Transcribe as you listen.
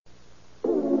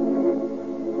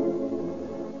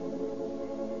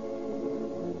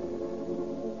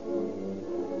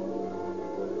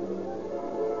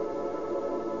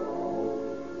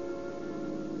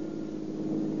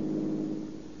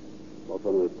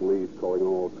Police calling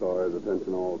all cars,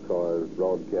 attention all cars,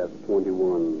 broadcast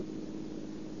 21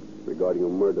 regarding a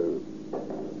murder.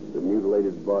 The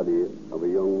mutilated body of a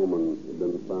young woman had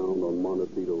been found on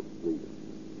Montecito Street.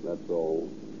 That's all.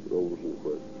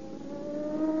 Rosenquist.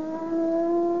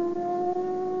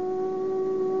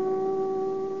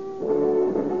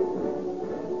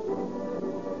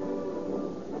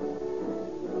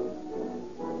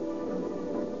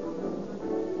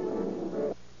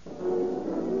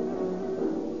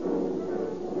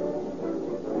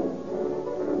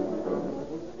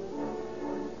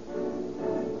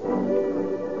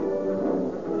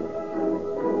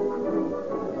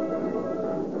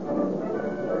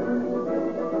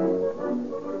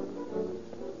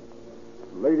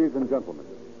 Ladies and gentlemen,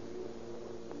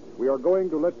 we are going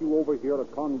to let you overhear a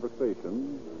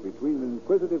conversation between an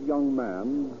inquisitive young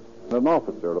man and an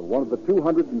officer of one of the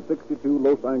 262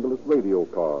 Los Angeles radio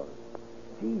cars.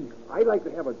 Gee, I'd like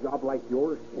to have a job like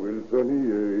yours. Well,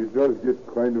 Sonny, it does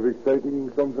get kind of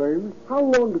exciting sometimes. How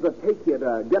long does it take you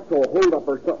to get to a holdup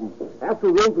or something? After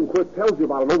Rosenquist tells you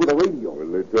about it over the radio. Well,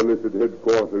 they tell us at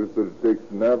headquarters that it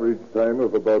takes an average time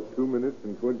of about 2 minutes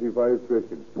and 25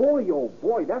 seconds. Boy, oh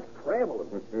boy, that's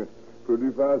traveling. Pretty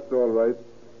fast, all right.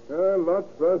 Lots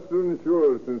faster than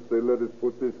sure since they let us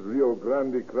put this Rio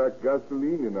Grande cracked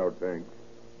gasoline in our tanks.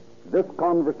 This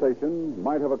conversation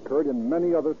might have occurred in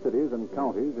many other cities and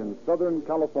counties in Southern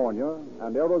California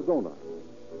and Arizona.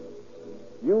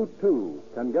 You, too,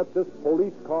 can get this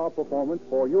police car performance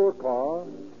for your car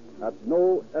at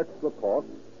no extra cost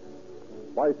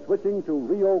by switching to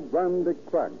Rio Grande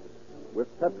Cracked with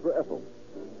tetraethyl.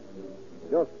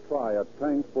 Just try a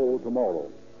tank full tomorrow.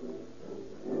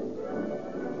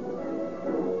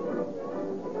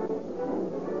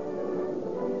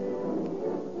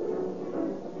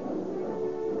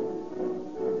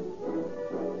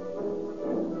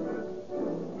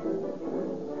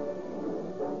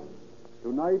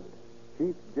 Tonight,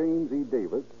 Chief James E.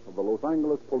 Davis of the Los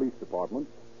Angeles Police Department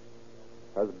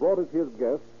has brought as his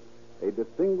guest a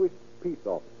distinguished peace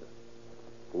officer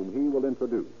whom he will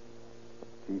introduce.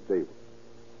 Chief Davis.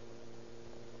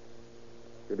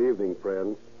 Good evening,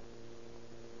 friends.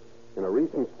 In a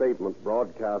recent statement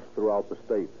broadcast throughout the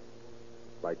state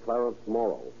by Clarence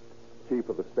Morrow, Chief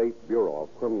of the State Bureau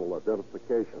of Criminal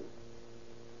Identification,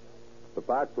 the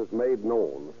fact was made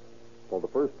known for the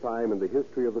first time in the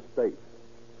history of the state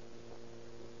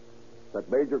that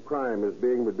major crime is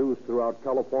being reduced throughout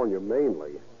California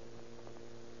mainly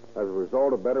as a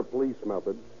result of better police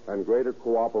methods and greater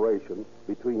cooperation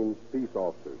between peace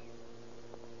officers.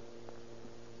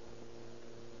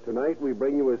 Tonight we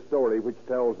bring you a story which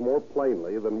tells more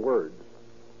plainly than words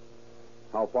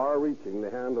how far-reaching the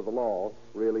hand of the law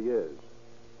really is,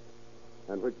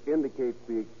 and which indicates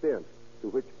the extent to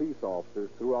which peace officers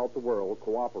throughout the world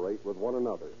cooperate with one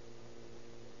another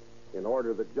in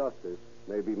order that justice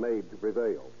may be made to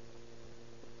prevail.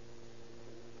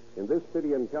 In this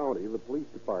city and county, the police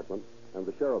department and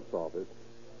the sheriff's office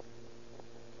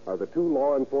are the two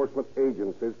law enforcement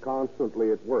agencies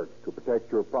constantly at work to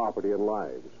protect your property and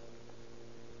lives.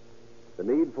 The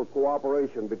need for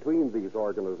cooperation between these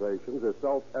organizations is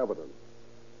self-evident,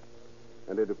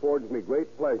 and it affords me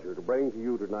great pleasure to bring to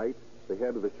you tonight the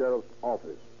head of the sheriff's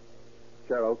office,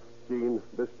 Sheriff Gene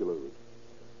Bisculoos,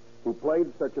 who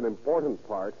played such an important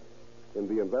part in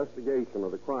the investigation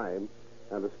of the crime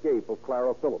and escape of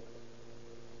Clara Phillips.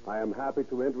 I am happy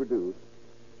to introduce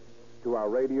to our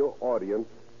radio audience,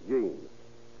 Gene.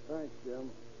 Thanks, Jim.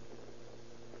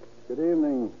 Good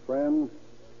evening, friends.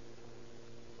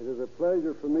 It is a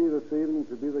pleasure for me this evening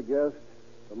to be the guest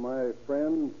of my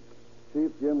friend,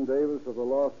 Chief Jim Davis of the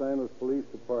Los Angeles Police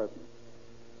Department.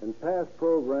 In past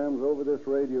programs over this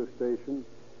radio station,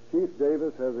 Chief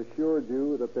Davis has assured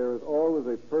you that there is always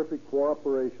a perfect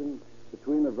cooperation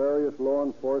between the various law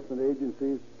enforcement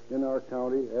agencies in our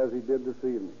county, as he did this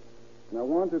evening. And I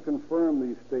want to confirm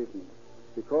these statements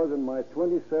because in my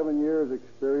 27 years'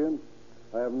 experience,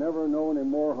 I have never known a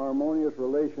more harmonious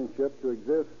relationship to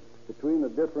exist between the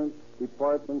different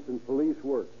departments in police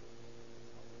work.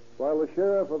 While the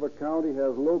sheriff of a county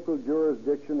has local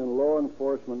jurisdiction in law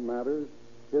enforcement matters,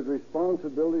 his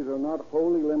responsibilities are not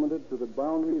wholly limited to the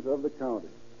boundaries of the county.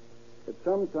 It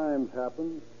sometimes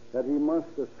happens that he must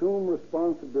assume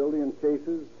responsibility in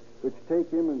cases which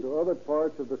take him into other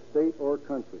parts of the state or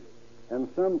country, and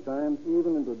sometimes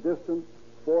even into distant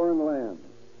foreign lands.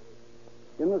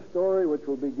 In the story which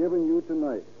will be given you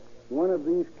tonight, one of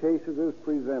these cases is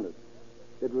presented.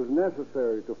 It was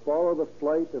necessary to follow the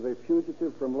flight of a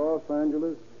fugitive from Los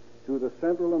Angeles to the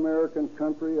Central American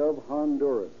country of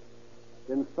Honduras.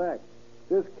 In fact,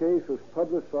 this case was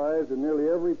publicized in nearly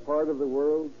every part of the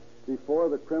world before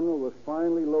the criminal was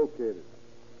finally located.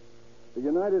 The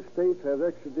United States has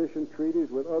extradition treaties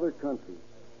with other countries,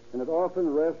 and it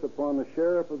often rests upon the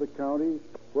sheriff of the county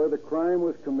where the crime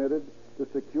was committed to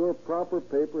secure proper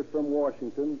papers from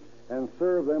Washington and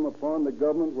serve them upon the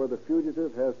government where the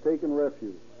fugitive has taken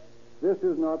refuge. This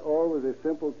is not always a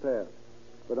simple task,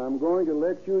 but I'm going to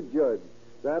let you judge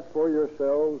that for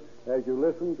yourselves as you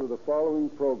listen to the following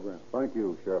program. Thank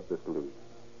you, Sheriff Discaluse.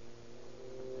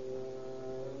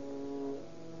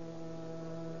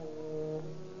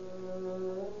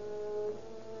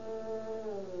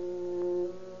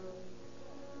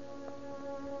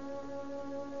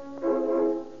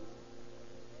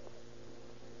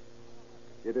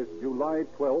 It is July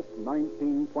 12th,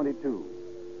 1922.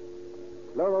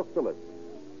 Clara Phillips,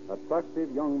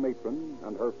 attractive young matron,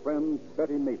 and her friend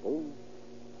Betty Maple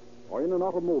are in an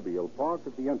automobile parked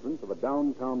at the entrance of a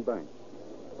downtown bank.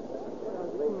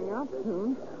 Coming out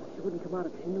soon. She wouldn't come out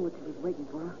if she knew what she was waiting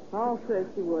for. I'll say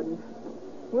she wouldn't.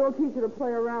 We'll teach her to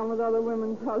play around with other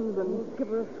women's husbands. Give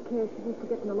her a scare she won't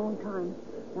forget in a long time.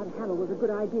 That hammer was a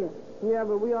good idea. Yeah,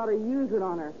 but we ought to use it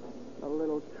on her. A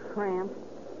little tramp.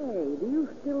 Hey, do you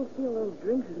still feel those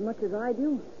drinks as much as I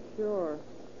do? Sure.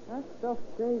 That stuff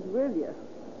stays with you.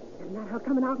 Isn't that her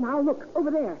coming out now? Look, over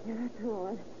there. Yeah, that's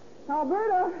right.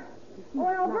 Alberta! Oh,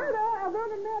 Alberta!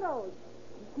 Alberta Meadows!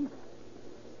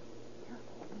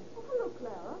 Oh, hello,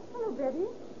 Clara. Hello, Betty.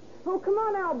 Oh, come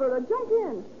on, Alberta. Jump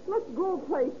in. Let's go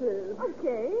places.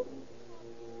 Okay.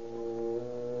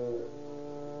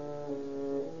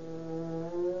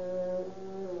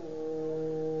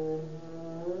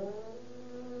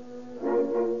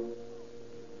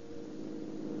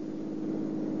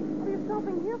 What are you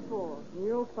stopping here for?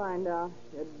 You'll find out,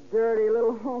 you dirty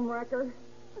little homewrecker.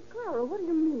 But Clara, what do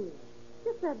you mean?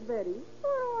 Just that Betty.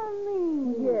 What do I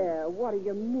mean? Yeah, what do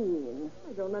you mean?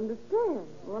 I don't understand.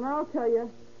 Well, I'll tell you.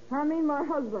 I mean my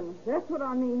husband. That's what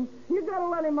I mean. You gotta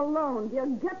let him alone. Do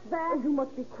you get that? Oh, you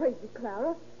must be crazy,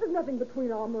 Clara. There's nothing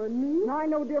between Armour and me. I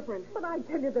know different. But I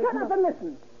tell you there's Shut up and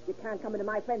listen. You can't come into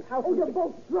my friend's house. Oh, you're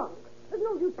both drunk. There's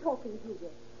no use talking to you.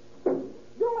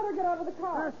 Don't let her get out of the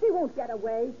car. She won't get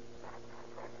away.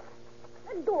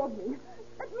 Let go of me.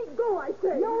 Let me go, I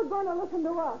say. You're going to listen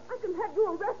to us. I can have you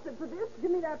arrested for this.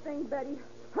 Give me that thing, Betty.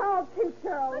 I'll teach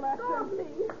her a lesson. Let go of me.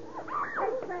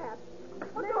 Take that.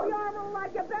 Maybe Armour will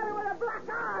like you better with a black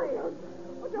eye.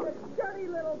 Oh, you dirty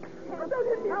little pimp. Don't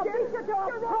hit me again. I'll beat you to a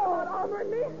pulp. Armour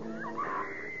and me.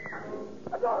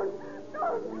 Don't.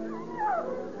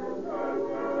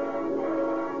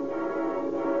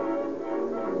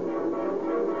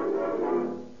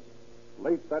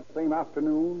 Late that same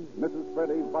afternoon, Mrs. Fred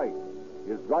A. White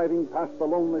is driving past the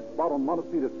lonely spot on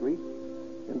Montecito Street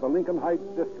in the Lincoln Heights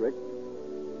district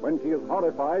when she is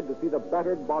horrified to see the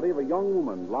battered body of a young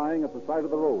woman lying at the side of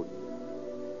the road.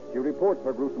 She reports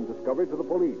her gruesome discovery to the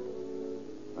police,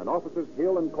 and Officers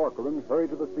Hill and Corcoran hurry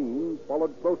to the scene,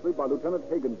 followed closely by Lieutenant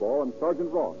Hagenbaugh and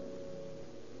Sergeant Ross.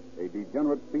 A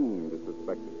degenerate fiend is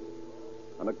suspected,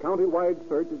 and a county-wide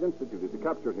search is instituted to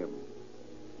capture him.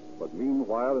 But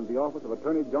meanwhile, in the office of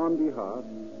Attorney John D. Haas,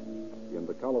 in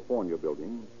the California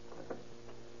building...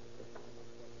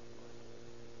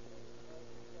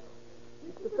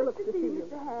 Mr. Phillips to see you.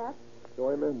 Mr. Haas. Show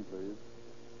him in, please.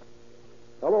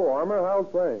 Hello, Armour. How's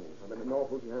things? I'm in an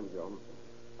awful jam, John.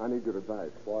 I need your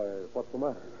advice. Why, what's the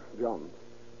matter? John,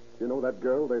 you know that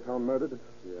girl they found murdered?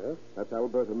 Yes? That's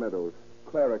Alberta Meadows.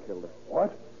 Clara killed her.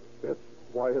 What?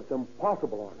 It's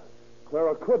impossible, Armour.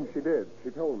 Clara couldn't. She did. She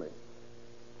told me.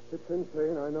 It's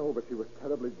insane, I know, but she was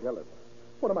terribly jealous.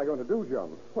 What am I going to do,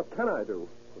 John? What can I do?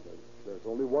 There's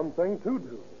only one thing to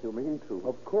do. You mean to?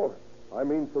 Of course. I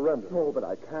mean surrender. No, but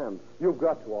I can't. You've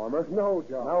got to, Armour. No,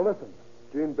 John. Now listen.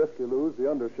 Gene Biscuit-Lewis, the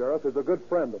undersheriff, is a good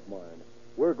friend of mine.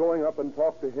 We're going up and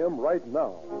talk to him right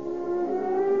now.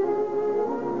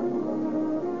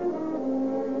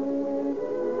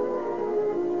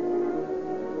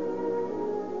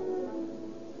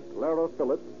 Clara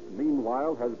Phillips,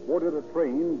 meanwhile, has boarded a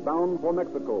train bound for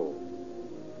Mexico.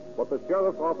 But the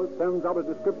sheriff's office sends out a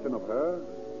description of her,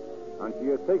 and she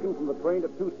is taken from the train to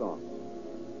Tucson.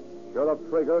 Sheriff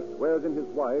Traeger swears in his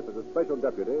wife as a special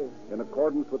deputy in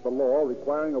accordance with the law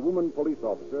requiring a woman police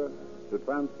officer to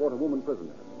transport a woman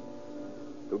prisoner.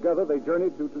 Together they journey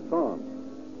to Tucson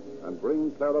and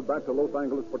bring Clara back to Los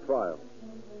Angeles for trial.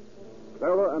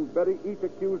 Clara and Betty each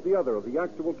accuse the other of the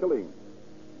actual killing.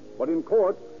 But in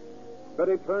court,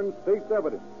 Betty turns state's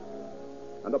evidence.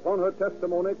 And upon her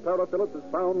testimony, Clara Phillips is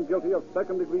found guilty of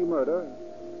second-degree murder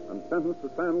and sentenced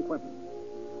to San Quentin.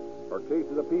 Her case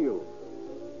is appealed,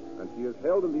 and she is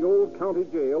held in the old county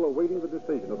jail awaiting the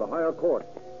decision of the higher court.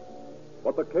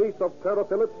 But the case of Clara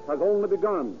Phillips has only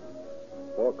begun.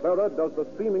 for Clara does the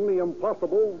seemingly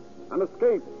impossible and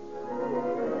escapes.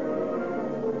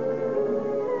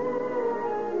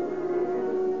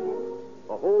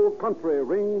 The whole country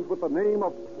rings with the name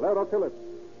of Clara Phillips.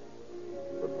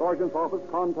 The sergeant's office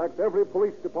contacts every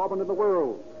police department in the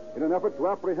world in an effort to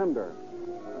apprehend her.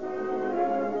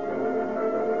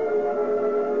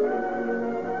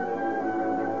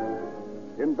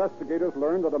 Investigators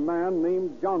learn that a man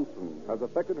named Johnson has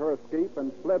effected her escape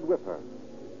and fled with her.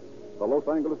 The Los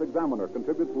Angeles Examiner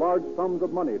contributes large sums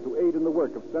of money to aid in the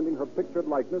work of sending her pictured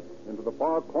likeness into the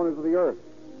far corners of the earth.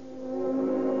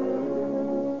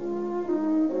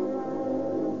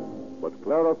 But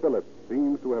Clara Phillips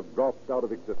seems to have dropped out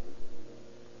of existence.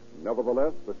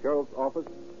 Nevertheless, the sheriff's office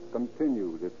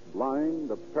continues its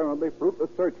blind, apparently fruitless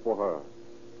search for her.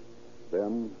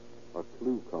 Then a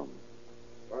clue comes.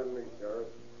 Pardon me, Sheriff.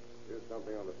 Here's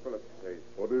something on the Phillips case.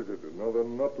 What is it, another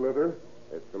nut letter?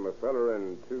 It's from a feller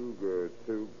in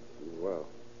well.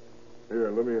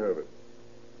 Here, let me have it.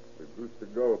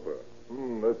 Tegucigalpa.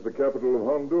 That's the capital of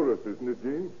Honduras, isn't it,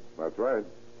 Gene? That's right.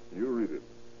 You read it.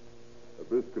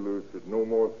 Abiscalus should know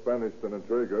more Spanish than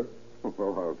Entrega.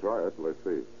 Well, I'll try it. Let's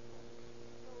see.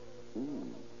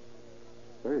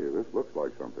 Hey, this looks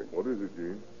like something. What is it,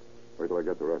 Gene? Wait till I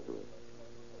get the rest of it.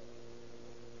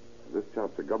 This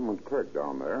chap's a government clerk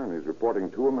down there, and he's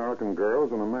reporting 2 American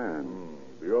girls and a man.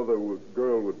 The other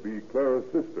girl would be Clara's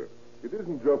sister. It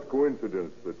isn't just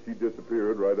coincidence that she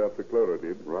disappeared right after Clara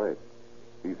did. Right.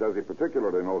 He says he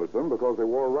particularly noticed them because they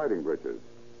wore riding breeches.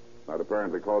 That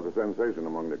apparently caused a sensation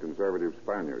among the conservative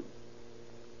Spaniards.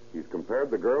 He's compared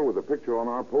the girl with the picture on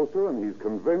our poster, and he's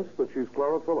convinced that she's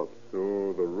Clara Phillips.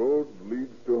 So the road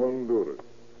leads to Honduras.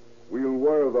 We'll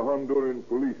wire the Honduran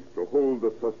police to hold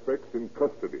the suspects in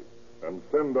custody and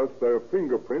send us their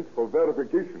fingerprints for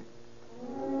verification.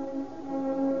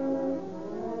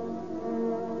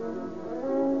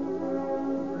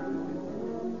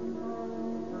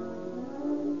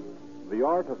 The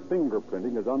art of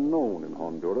fingerprinting is unknown in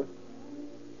Honduras,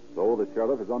 so the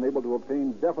sheriff is unable to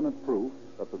obtain definite proof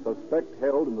that the suspect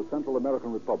held in the Central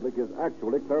American Republic is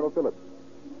actually Clara Phillips.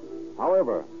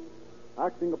 However,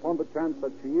 acting upon the chance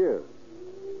that she is,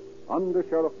 Under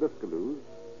Sheriff Biscaluz,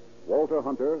 Walter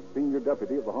Hunter, senior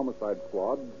deputy of the homicide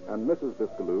squad, and Mrs.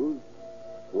 Biscaluz,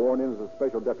 sworn in as a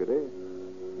special deputy,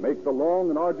 make the long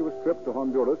and arduous trip to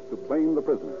Honduras to claim the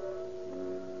prisoner.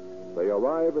 They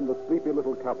arrive in the sleepy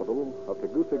little capital of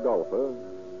Tegucigalpa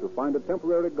to find a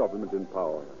temporary government in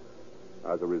power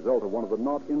as a result of one of the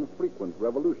not infrequent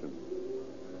revolutions.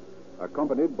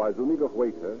 Accompanied by Zuniga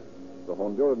Huerta, the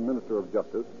Honduran Minister of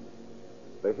Justice,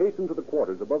 they hasten to the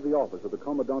quarters above the office of the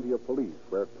Commandante of Police,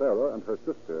 where Clara and her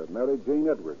sister, Mary Jane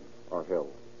Edwards, are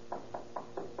held.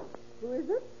 Who is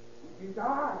it? It is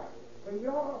I,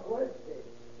 Senora Huerta.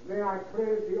 May I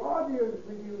praise the audience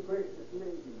with you, gracious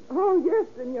lady? Oh, yes,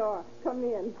 senor. Come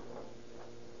in.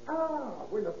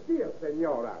 Buenos dias,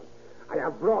 senora. I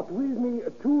have brought with me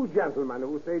 2 gentlemen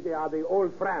who say they are the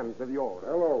old friends of yours.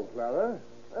 Hello, Clara.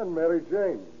 And Mary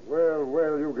Jane.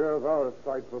 Well, you girls are a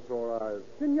sight for sore eyes.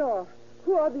 Senor,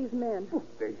 who are these men?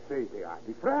 They say they are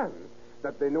the friends,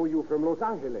 that they know you from Los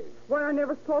Angeles. Why, I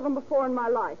never saw them before in my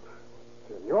life.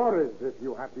 Senores, if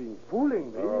you have been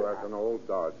fooling me... Oh, that's an old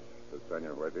dodge,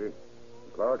 Senor Huerta.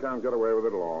 Clara can't get away with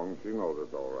it long. She knows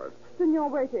it's all right. Senor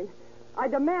Huerta, I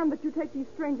demand that you take these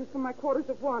strangers from my quarters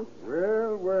at once.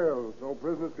 Well, so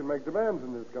prisoners can make demands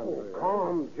in this country. Oh,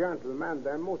 come, gentlemen,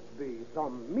 there must be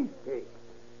some mistake.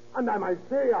 And I might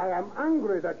say I am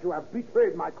angry that you have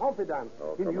betrayed my confidence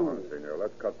in come you. on, Senor.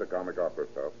 Let's cut the comic opera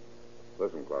stuff.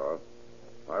 Listen, Clara.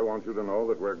 I want you to know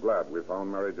that we're glad we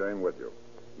found Mary Jane with you.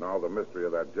 Now the mystery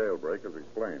of that jailbreak is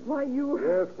explained. Why, you...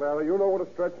 Yes, Clara, you know what a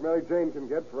stretch Mary Jane can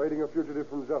get for aiding a fugitive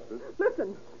from justice.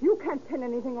 Listen, you can't pin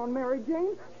anything on Mary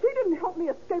Jane. She didn't help me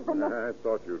escape from the... I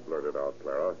thought you'd blurt it out,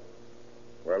 Clara.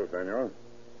 Well, Senor,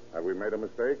 have we made a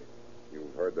mistake?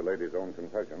 You've heard the lady's own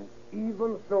confession.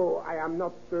 Even so, I am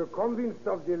not convinced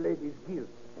of the lady's guilt.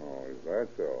 Oh, is that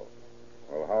so?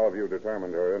 Well, how have you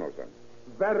determined her innocence?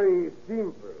 Very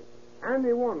simple.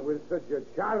 Anyone with such a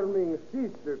charming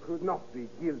sister could not be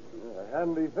guilty. A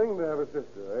handy thing to have a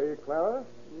sister, eh, Clara?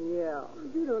 Yeah.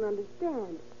 You don't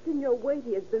understand. Senor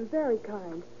Waity has been very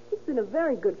kind. He's been a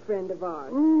very good friend of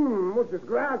ours. Muchas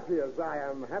gracias. I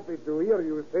am happy to hear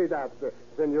you say that,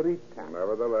 senorita.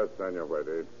 Nevertheless, Senor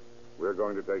Huerta, we're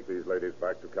going to take these ladies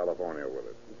back to California with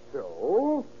us.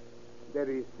 So, there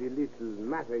is the little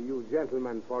matter you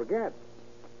gentlemen forget.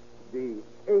 The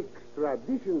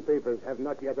extradition papers have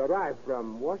not yet arrived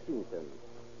from Washington.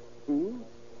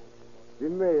 The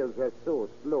mails are so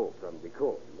slow from the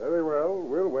coast. Very well,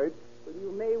 we'll wait. Well,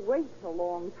 you may wait a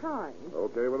long time.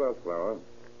 Okay with us, Clara.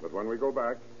 But when we go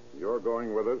back, you're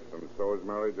going with us, and so is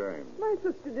Mary Jane. My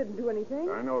sister didn't do anything.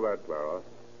 I know that, Clara.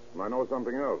 And I know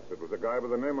something else. It was a guy by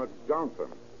the name of Johnson.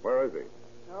 Where is he?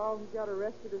 Oh, he got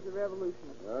arrested as a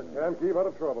revolutionist. Can't keep out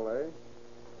of trouble, eh?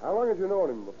 How long had you known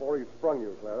him before he sprung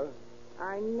you, Clara?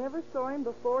 I never saw him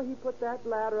before he put that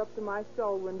ladder up to my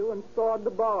cell window and sawed the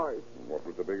bars. What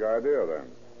was the big idea,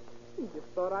 then? He just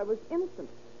thought I was innocent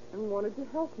and wanted to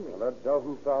help me. Well, that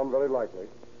doesn't sound very likely.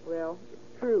 Well,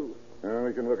 it's true.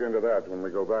 We can look into that when we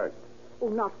go back. Oh,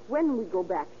 not when we go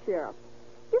back, Sheriff.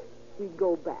 If we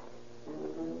go back.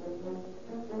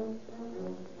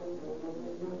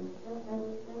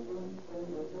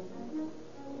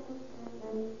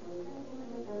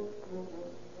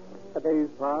 Days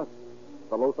pass.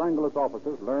 The Los Angeles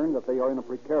officers learn that they are in a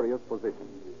precarious position.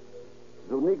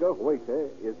 Zuniga Huete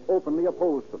is openly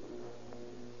opposed to them.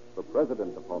 The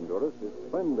president of Honduras is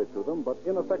friendly to them, but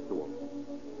ineffectual.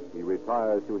 He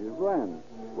retires to his ranch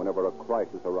whenever a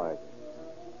crisis arises.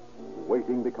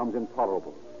 Waiting becomes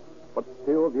intolerable. But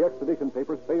still, the extradition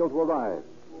papers fail to arrive.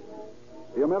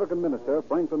 The American minister,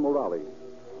 Franklin Morales,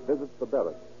 visits the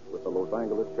barracks with the Los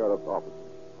Angeles sheriff's office.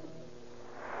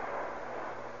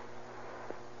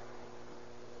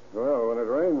 Well, when it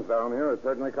rains down here, it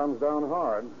certainly comes down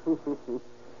hard.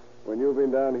 When you've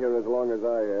been down here as long as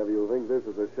I have, you'll think this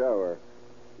is a shower.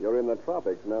 You're in the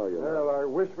tropics now, you know. Well, I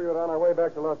wish we were on our way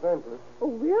back to Los Angeles. Oh,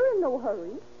 we're in no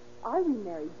hurry. I'll be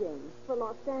Mary Jane for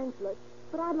Los Angeles,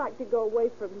 but I'd like to go away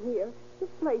from here. This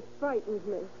place frightens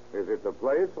me. Is it the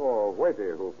place or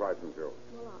Waity who frightens you?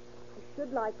 Well, I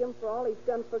should like him for all he's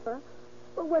done for her,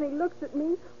 but when he looks at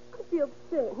me, I feel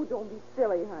sick. Oh, don't be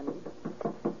silly, honey.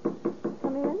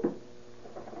 Come in.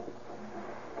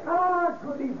 Ah,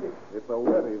 good evening. It's a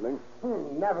wet evening.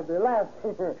 Nevertheless,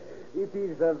 it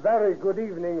is a very good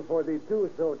evening for the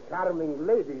two so charming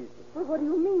ladies. Well, what do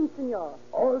you mean, senor?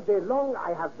 All day long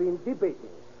I have been debating,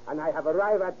 and I have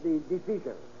arrived at the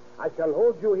decision. I shall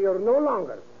hold you here no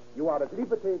longer. You are at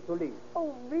liberty to leave.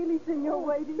 Oh, really, senor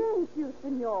Waity? Thank you,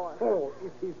 senor. Oh,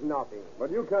 it is nothing.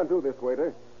 But you can't do this,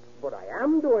 waiter. But I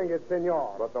am doing it,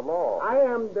 senor. But the law. I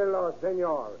am the law,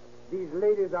 senor. These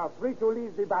ladies are free to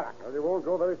leave the barrack. Well, you won't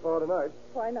go very far tonight.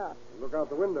 Why not? Look out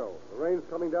the window. The rain's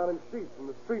coming down in sheets, and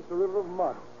the streets are a river of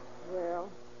mud. Well,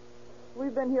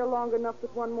 we've been here long enough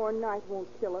that one more night won't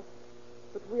kill us.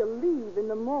 But we'll leave in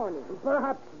the morning.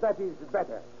 Perhaps that is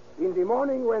better. In the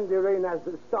morning, when the rain has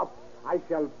stopped, I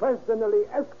shall personally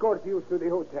escort you to the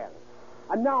hotel.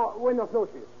 And now, buenos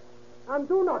noches. And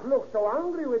do not look so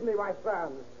angry with me, my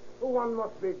friend. One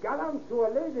must be gallant to a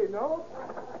lady, no?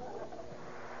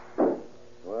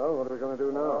 Well, what are we going to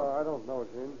do now? I don't know,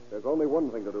 Gene. There's only one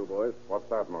thing to do, boys. What's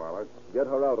that, Morales? Get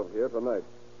her out of here tonight.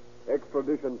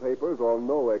 Extradition papers or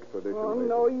no extradition Oh, papers.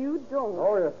 no, you don't.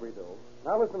 Oh, yes, we do.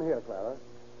 Now, listen here, Clara.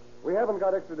 We haven't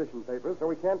got extradition papers, so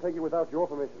we can't take you without your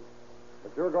permission.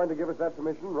 But you're going to give us that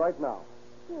permission right now.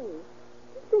 Hey,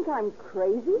 you think I'm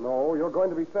crazy? No, you're going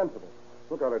to be sensible.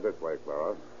 Look at it this way,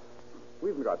 Clara.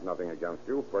 We've got nothing against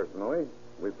you personally.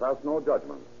 We've passed no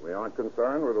judgment. We aren't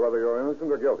concerned with whether you're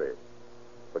innocent or guilty.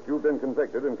 But you've been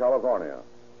convicted in California,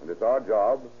 and it's our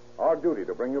job, our duty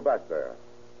to bring you back there.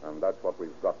 And that's what we've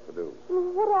got to do.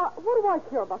 What do I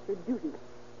care about your duty?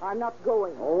 I'm not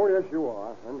going. Oh, yes, you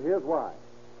are. And here's why.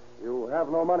 You have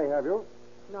no money, have you?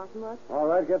 Not much. All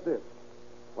right, get this.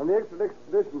 When the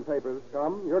extradition papers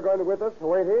come, you're going to with us,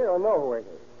 Hawaii or no Hawaii.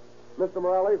 Mr.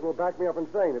 Morales will back me up in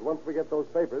saying that once we get those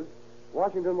papers,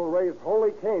 Washington will raise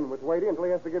holy Cain with Waity until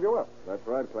he has to give you up. That's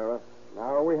right, Clara.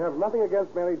 Now, we have nothing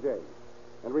against Mary Jane,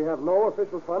 and we have no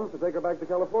official funds to take her back to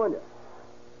California.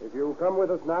 If you come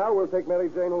with us now, we'll take Mary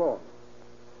Jane along.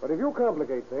 But if you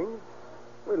complicate things,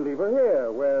 we'll leave her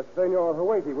here, where Senor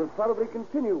Hawaii will probably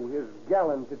continue his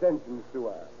gallant attentions to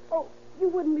her. Oh, you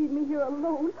wouldn't leave me here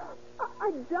alone.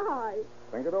 I'd die.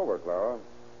 Think it over, Clara.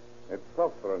 It's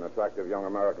tough for an attractive young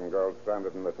American girl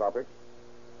stranded in the tropics.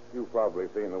 You've probably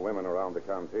seen the women around the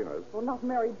cantinas. Well, not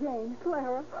Mary Jane.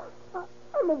 Clara,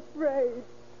 I'm afraid.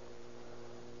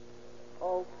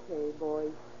 Okay,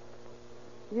 boys.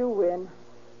 You win.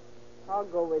 I'll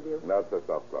go with you. That's the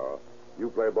stuff, Clara. You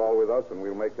play ball with us, and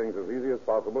we'll make things as easy as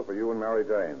possible for you and Mary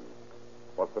Jane.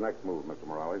 What's the next move, Mr.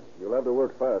 Morales? You'll have to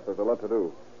work fast. There's a lot to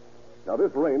do. Now,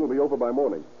 this rain will be over by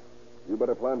morning. You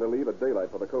better plan to leave at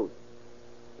daylight for the coast.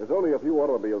 There's only a few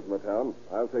automobiles in the town.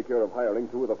 I'll take care of hiring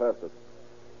two of the fastest.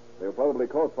 They'll probably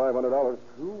cost $500.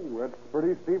 Ooh, that's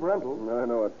pretty steep rental. I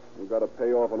know it. We've got to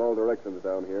pay off in all directions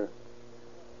down here.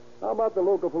 How about the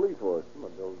local police force?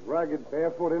 Those ragged,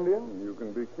 barefoot Indians? You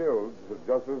can be killed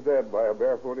just as dead by a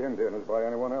barefoot Indian as by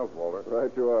anyone else, Walter.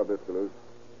 Right you are, Biscaloos.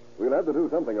 We'll have to do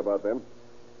something about them.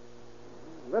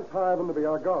 Let's hire them to be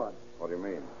our guard. What do you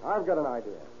mean? I've got an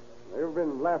idea. They've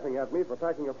been laughing at me for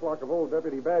packing a flock of old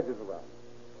deputy badges around.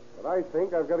 But I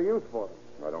think I've got a use for them.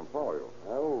 I don't follow you.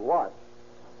 Well, watch.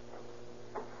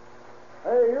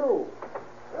 Hey, you.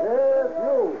 Yes,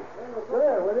 you. Come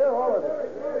here, will you? All of you.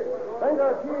 Venga,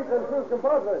 cheese and sus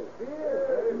compadres.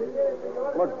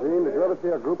 Look, Gene, did you ever see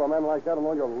a group of men like that in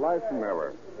all your life?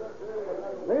 Never.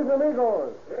 Mis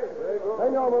amigos.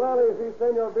 Senor Morales y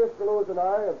Senor Biscalos and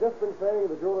I have just been saying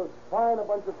that you're as fine a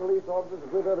bunch of police officers as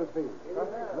we've ever seen.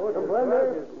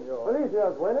 Comprende?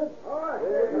 Felicias, buenas?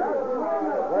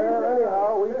 Well,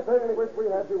 anyhow, we certainly wish we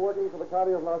had you working for the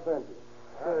county of Los Angeles.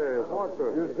 Hey, what's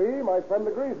this? You see, my friend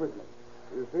agrees with me.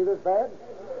 You see this badge?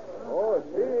 Oh,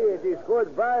 see, it is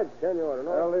good badge, senor.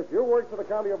 No? Well, if you worked for the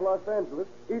county of Los Angeles,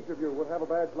 each of you would have a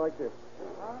badge like this.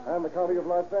 And the county of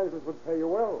Los Angeles would pay you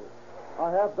well.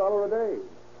 $50 a day.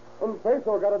 Un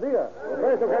peso cada dia. Un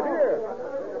peso cada dia.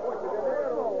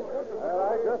 And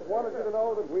I just wanted you to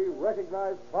know that we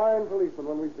recognize fine policemen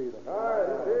when we see them.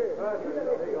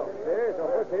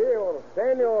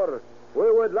 Senor,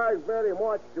 we would like very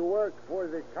much to work for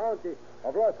the county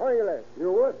of Los Angeles.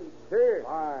 You would? Si.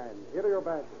 Fine. Here are your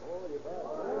badges.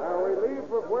 Now, we leave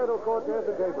for Puerto Cortez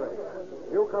at daybreak.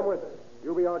 You come with us.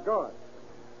 You be our guard.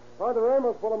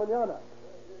 Partiremos por la mañana.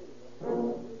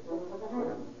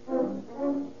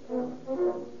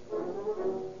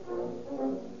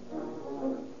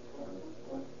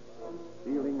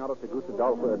 Stealing out of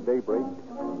Tegucigalpa at daybreak,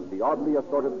 the oddly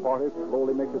assorted party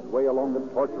slowly makes its way along the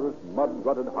tortuous,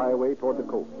 mud-rutted highway toward the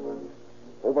coast.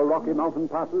 Over rocky mountain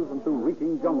passes and through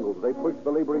reeking jungles, they push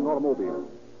the laboring automobiles.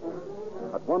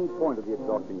 At one point of the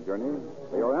exhausting journey,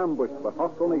 they are ambushed by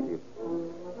hostile natives.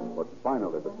 But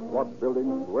finally, the squat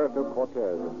building Puerto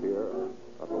Cortez appear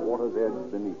at the water's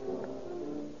edge beneath.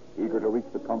 Eager to reach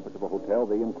the comforts of a hotel,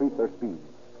 they increase their speed.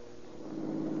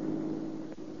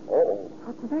 Oh.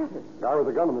 What's the matter? Guy with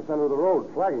a gun in the center of the road,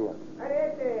 flagging us.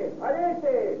 Ariete!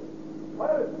 Ariete!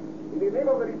 Well, in the name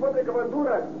of the Republic of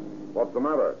Honduras, What's the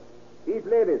matter? these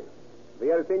ladies, they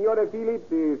are Senora Philip,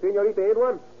 the Senorita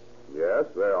Edwards. Yes,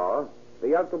 they are.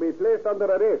 They are to be placed under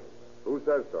arrest. Who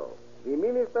says so? The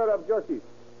Minister of Justice.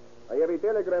 I have a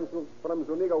telegram from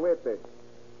Zuniga Huete.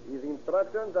 His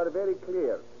instructions are very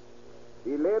clear.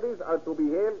 The ladies are to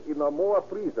be held in a Moa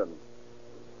prison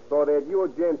so that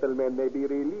you gentlemen may be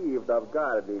relieved of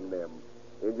guarding them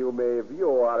and you may view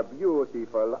our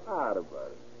beautiful harbor.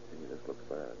 Gee, this looks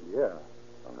bad. Yeah.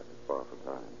 I'll have to spar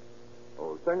for time.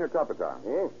 Oh, Senor Capitan.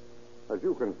 Eh? As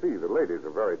you can see, the ladies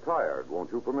are very tired.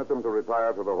 Won't you permit them to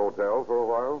retire to the hotel for a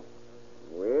while?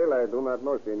 Well, I do not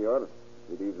know, senor.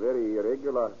 It is very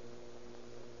irregular.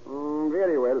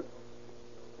 Very well.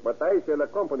 But I shall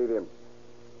accompany them,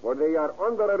 for they are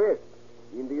under arrest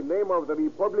in the name of the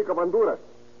Republic of Honduras.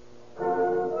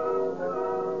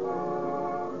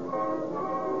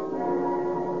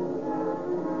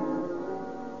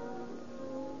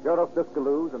 Sheriff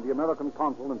Biscaluz and the American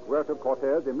consul in Puerto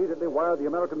Cortez immediately wire the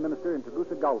American minister in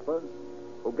Tegucigalpa,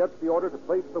 who gets the order to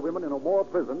place the women in a war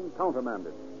prison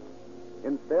countermanded.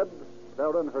 Instead,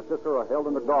 Sarah and her sister are held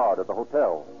under guard at the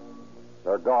hotel.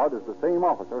 Their guard is the same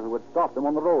officer who had stopped them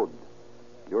on the road.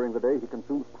 During the day, he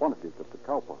consumes quantities of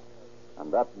Tecalpa.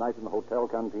 And that night in the hotel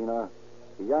cantina,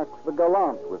 he acts the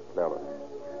gallant with Clara.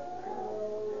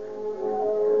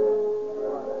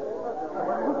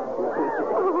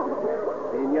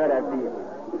 Senora Philip,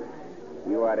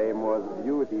 you are a most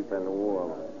beautiful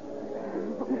woman.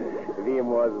 The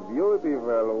most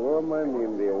beautiful woman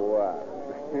in the world.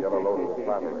 Get a load of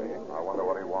flattery. I wonder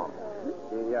what he wants.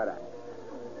 Senora,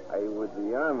 I would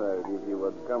be honored if you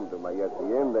would come to my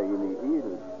hacienda in the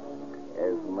hills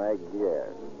as my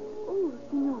guest. Oh,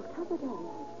 Senor Capitan.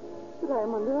 But I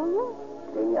am under arrest.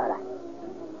 Senora,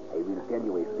 I will tell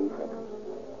you a secret.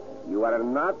 You are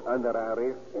not under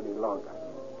arrest any longer.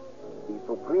 The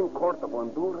Supreme Court of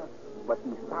Honduras, but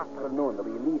this afternoon,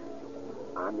 released you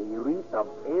on a writ of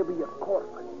habeas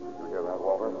corpus. Did you hear that,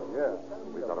 Walter? Yes.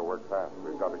 We've got to work fast.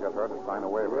 We've got to get her to sign a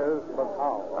waiver. Yes, but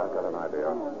how? I've got an idea.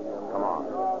 Come on.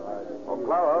 Oh,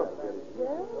 Clara,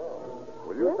 Yes?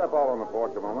 will you step out on the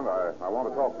porch a moment? I want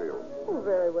to talk to you. Oh,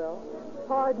 very well.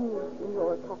 Pardon me,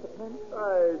 Senor Capitan.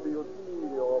 Ay, Dios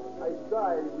mío, I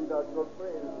died without your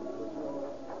friend.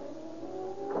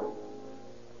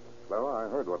 Clara, I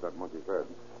heard what that monkey said.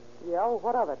 Yeah, well,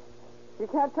 what of it? You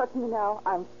can't touch me now.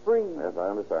 I'm free. Yes, I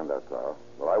understand that, Clara.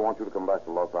 But I want you to come back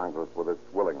to Los Angeles with us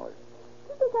willingly.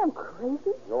 Do you think I'm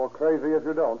crazy? You're crazy if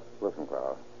you don't. Listen,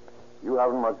 Clara. You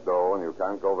haven't much dough, and you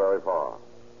can't go very far.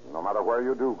 No matter where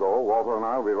you do go, Walter and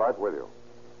I will be right with you.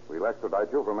 We'll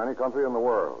extradite you from any country in the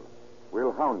world.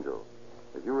 We'll hound you.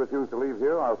 If you refuse to leave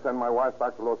here, I'll send my wife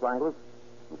back to Los Angeles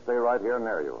and stay right here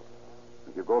near you.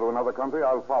 If you go to another country,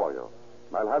 I'll follow you.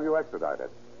 I'll have you extradited.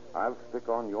 I'll stick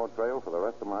on your trail for the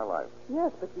rest of my life.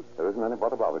 Yes, but you... There isn't any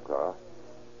but about it, Clara.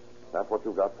 That's what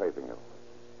you've got facing you.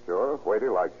 Sure,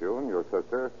 Whitey likes you and your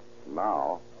sister.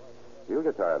 Now, he'll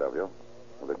get tired of you.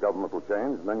 And the government will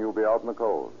change, and then you'll be out in the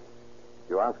cold.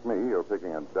 If you ask me, you're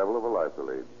picking a devil of a life to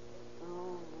lead.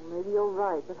 Oh, maybe you're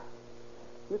right, but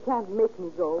you can't make me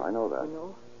go. I know that. You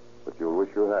know. But you'll wish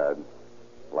you had.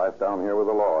 Life down here with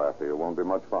the law after you won't be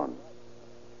much fun.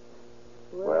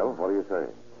 Well, what do you say?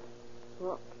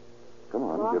 Well, come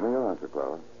on, give me your answer,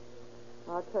 Clara.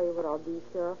 I'll tell you what I'll do,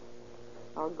 Sheriff.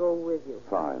 I'll go with you.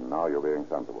 Fine. Now you're being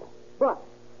sensible. But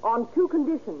on two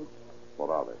conditions. What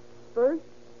are they? First,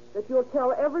 that you'll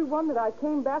tell everyone that I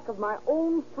came back of my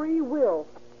own free will.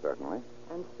 Certainly.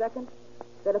 And second,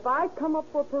 that if I come up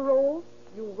for parole,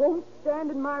 you won't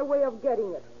stand in my way of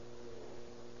getting it.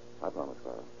 I promise,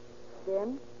 Clara.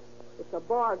 Then, it's a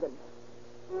bargain.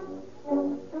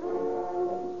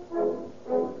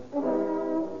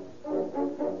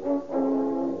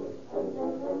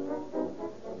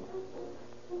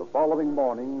 The following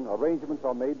morning, arrangements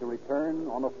are made to return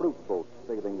on a fruit boat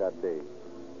sailing that day.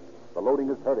 The loading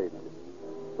is hurried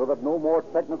so that no more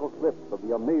technical slips of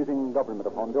the amazing government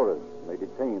of Honduras may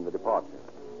detain the departure.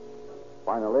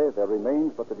 Finally, there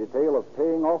remains but the detail of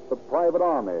paying off the private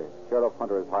army Sheriff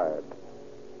Hunter has hired.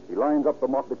 He lines up the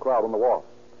motley crowd on the wharf.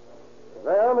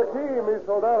 They on the key, mis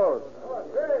soldados.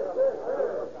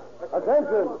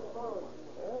 Attention!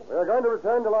 We are going to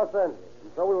return to Los Angeles,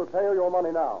 and so we will pay you your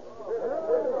money now.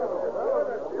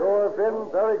 You have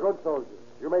been very good soldiers.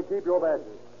 You may keep your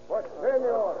badges. But,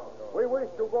 senor, we wish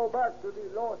to go back to the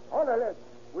Los Angeles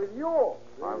with you.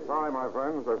 I'm sorry, my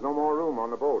friends. There's no more room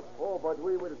on the boat. Oh, but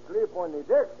we will sleep on the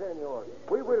deck, senor.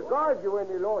 We will guard you in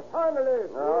the Los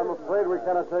Angeles. I'm afraid we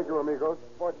cannot take you, amigos.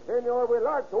 But, senor, we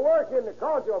like to work in the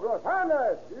county of Los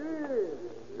Angeles. Yes.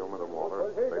 Show me the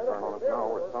water. They turn on us now.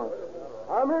 We're sunk.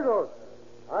 Amigos,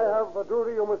 I have a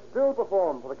duty you must still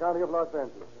perform for the county of Los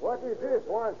Angeles. What is this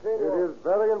one, It senor? is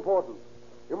very important.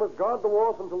 You must guard the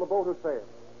wharf until the boat has sailed.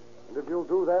 And if you'll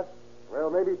do that, well,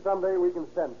 maybe someday we can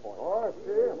send for you. Oh,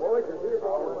 see,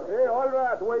 all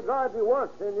right. We guard the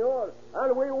work, senor.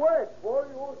 And we wait for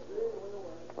you.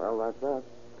 Well, that's that.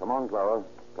 Come on, Clara.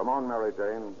 Come on, Mary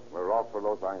Jane. We're off for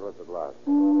Los Angeles at last.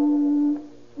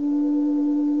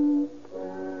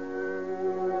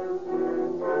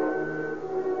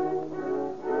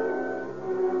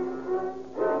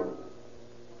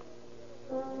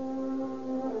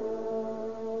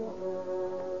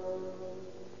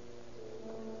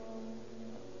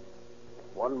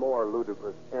 One more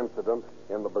ludicrous incident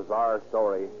in the bizarre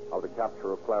story of the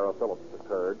capture of Clara Phillips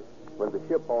occurred when the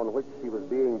ship on which she was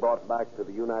being brought back to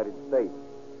the United States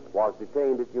was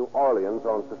detained at New Orleans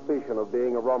on suspicion of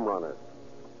being a rum runner.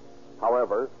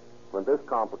 However, when this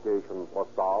complication was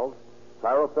solved,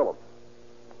 Clara Phillips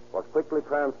was quickly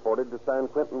transported to San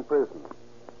Quentin Prison,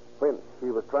 whence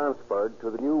she was transferred to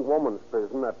the new woman's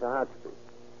prison at Tehachapi.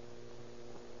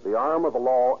 The arm of the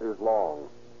law is long.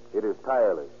 It is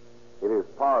tireless. It is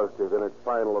positive in its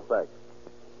final effect.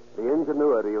 The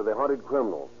ingenuity of the hunted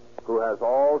criminal, who has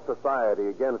all society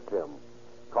against him,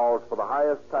 calls for the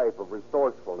highest type of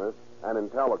resourcefulness and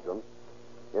intelligence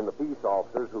in the peace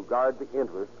officers who guard the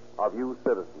interests of you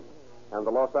citizens, and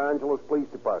the Los Angeles Police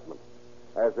Department,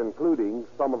 as including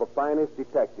some of the finest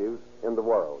detectives in the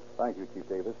world. Thank you, Chief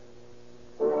Davis.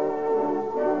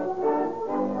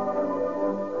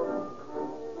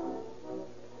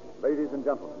 Ladies and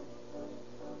gentlemen,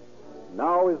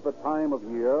 now is the time of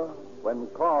year when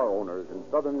car owners in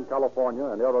Southern California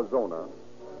and Arizona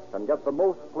can get the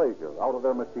most pleasure out of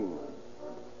their machines.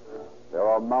 There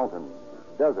are mountains,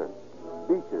 deserts,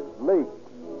 beaches, lakes.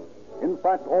 In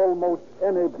fact, almost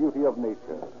any beauty of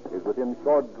nature is within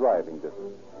short driving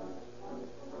distance.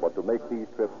 But to make these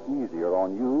trips easier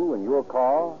on you and your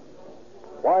car,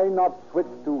 why not switch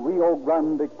to Rio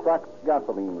Grande cracked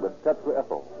gasoline with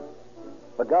tetraethyl?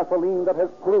 The gasoline that has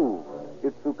proved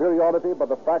its superiority by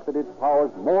the fact that it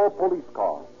powers more police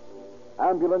cars,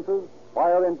 ambulances,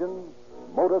 fire engines,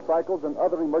 motorcycles, and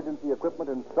other emergency equipment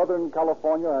in Southern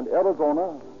California and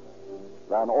Arizona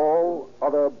than all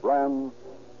other brands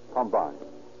combined.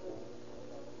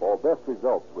 For best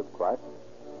results with crack,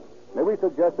 may we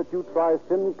suggest that you try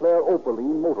Sinclair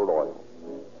Opaline Motor Oil.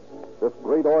 This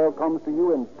great oil comes to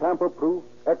you in tamper-proof,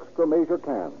 extra-measure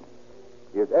cans.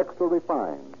 It is extra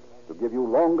refined to give you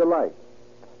longer life,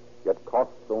 yet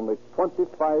costs only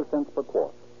 25 cents per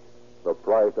quart, the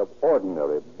price of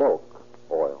ordinary bulk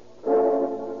oil.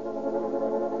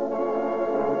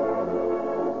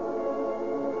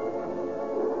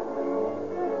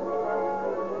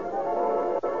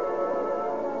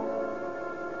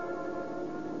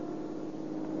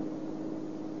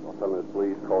 Sunday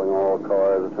Police calling all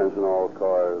cars, attention all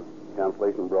cars.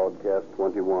 Cancellation broadcast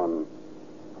 21.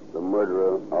 The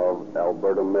murderer of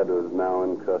Alberta Meadows now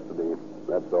in custody.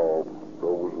 That's all.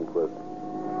 Rosenquist.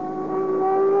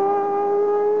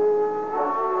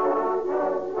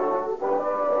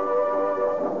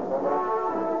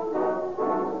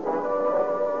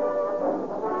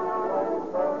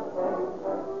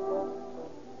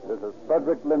 This is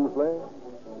Frederick Lindsley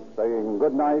saying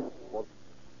good night